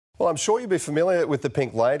Well, I'm sure you'll be familiar with the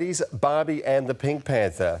Pink Ladies, Barbie and the Pink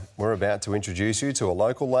Panther. We're about to introduce you to a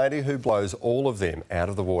local lady who blows all of them out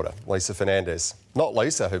of the water, Lisa Fernandez. Not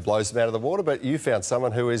Lisa who blows them out of the water, but you found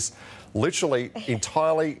someone who is literally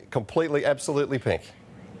entirely, completely, absolutely pink.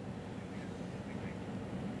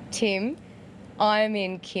 Tim, I'm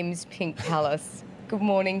in Kim's Pink Palace. Good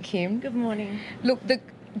morning, Kim. Good morning. Look,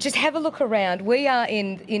 just have a look around. We are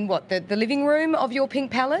in what, the living room of your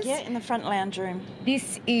Pink Palace? Yeah, in the front lounge room.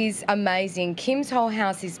 This is amazing. Kim's whole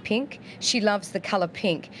house is pink. She loves the colour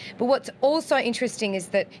pink. But what's also interesting is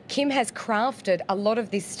that Kim has crafted a lot of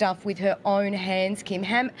this stuff with her own hands, Kim.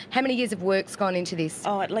 How many years of work's gone into this?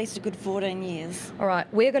 Oh, at least a good 14 years. All right,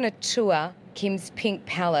 we're going to tour Kim's Pink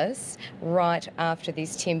Palace right after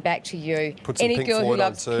this. Tim, back to you. Any Pink girl Floyd who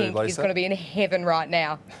loves on too, pink Lisa. is going to be in heaven right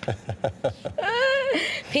now.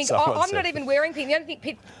 Pink. Oh, I'm not even wearing pink. The only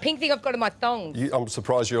pink thing I've got are my thongs. I'm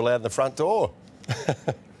surprised you're allowed in the front door. I'm going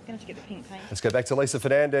to have to get the pink paint. Let's go back to Lisa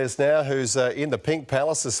Fernandez now, who's in the Pink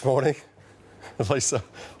Palace this morning. Lisa,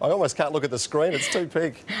 I almost can't look at the screen. It's too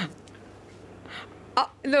pink.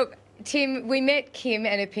 Look, Tim, we met Kim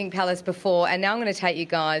at a Pink Palace before, and now I'm going to take you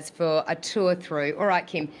guys for a tour through. All right,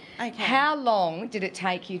 Kim. Okay. How long did it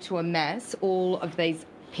take you to amass all of these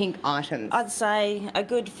pink items? I'd say a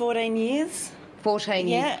good 14 years. 14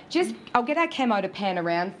 Yeah. years. I'll get our camo to pan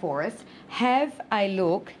around for us. Have a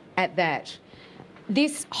look at that.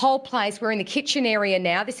 This whole place, we're in the kitchen area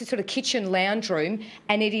now. This is sort of kitchen lounge room,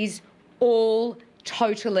 and it is all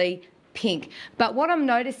totally pink. But what I'm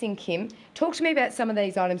noticing, Kim, talk to me about some of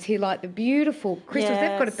these items here, like the beautiful crystals. Yes.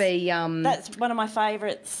 They've got to be... That's one of my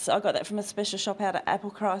favourites. I got that from a special shop out at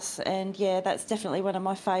Applecross, and yeah, that's definitely one of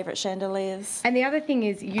my favourite chandeliers. And the other thing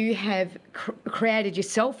is you have created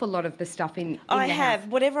yourself a lot of the stuff in I the have. house.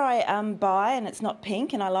 Whatever I buy and it's not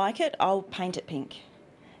pink and I like it, I'll paint it pink.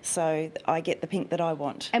 So I get the pink that I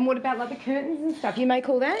want. And what about like the curtains and stuff? You make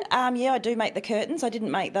all that? Yeah, I do make the curtains. I didn't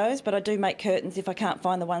make those, but I do make curtains if I can't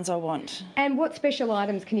find the ones I want. And what special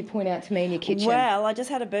items can you point out to me in your kitchen? Well, I just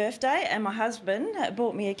had a birthday and my husband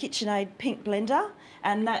bought me a KitchenAid pink blender,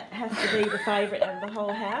 and that has to be the favourite of the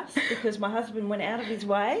whole house because my husband went out of his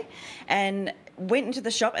way and went into the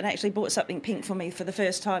shop and actually bought something pink for me for the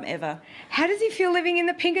first time ever. How does he feel living in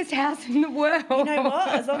the pinkest house in the world? You know what?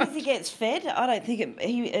 As long as he gets fed, I don't think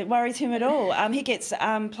it worries him at all. He gets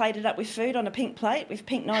plated up with food on a pink plate with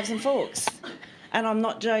pink knives and forks. And I'm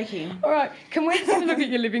not joking. All right, can we have a look at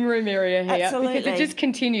your living room area here? Absolutely. Because it just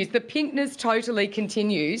continues. The pinkness totally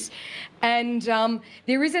continues. And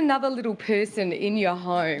there is another little person in your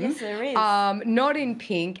home. Yes, there is. Not in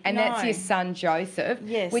pink, and No. that's your son, Joseph.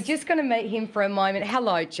 Yes. We're just going to meet him for a moment.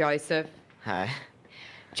 Hello, Joseph. Hi.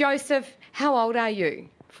 Joseph, how old are you?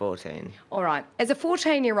 14. All right. As a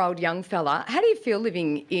 14-year-old young fella, how do you feel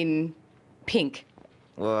living in pink?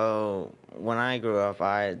 Well, when I grew up,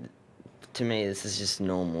 to me, this is just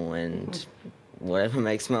normal and whatever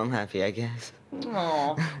makes Mum happy, I guess.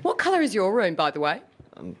 Aww. What colour is your room, by the way?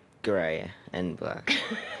 Grey and black.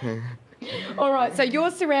 All right, so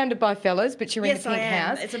you're surrounded by fellas, but you're in Yes, the pink I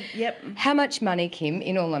am. house. Yep. How much money, Kim,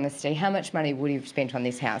 in all honesty, how much money would you have spent on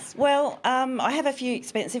this house? Well, I have a few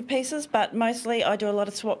expensive pieces, but mostly I do a lot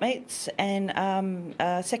of swap meets and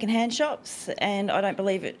second-hand shops, and I don't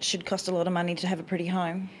believe it should cost a lot of money to have a pretty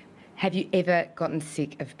home. Have you ever gotten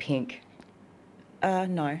sick of pink?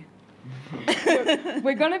 No.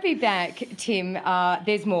 We're going to be back, Tim.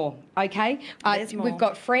 There's more, okay? There's more. We've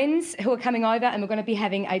got friends who are coming over and we're going to be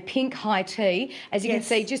having a pink high tea. As you can Yes.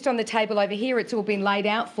 see, just on the table over here, it's all been laid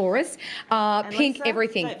out for us. And Pink Lisa,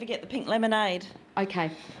 everything. Don't forget the pink lemonade.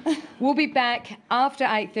 Okay. We'll be back after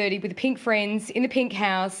 8:30 with the pink friends in the pink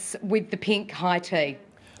house with the pink high tea.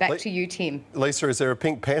 Back to you, Tim. Lisa, is there a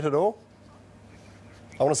pink pet at all?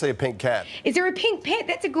 I want to see a pink cat. Is there a pink pet?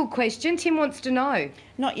 That's a good question. Tim wants to know.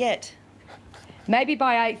 Not yet. Maybe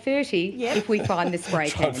by 8:30 Yep. if we find the spray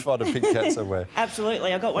Try can. and find a pink cat somewhere.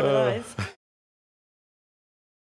 Absolutely, I got one of those.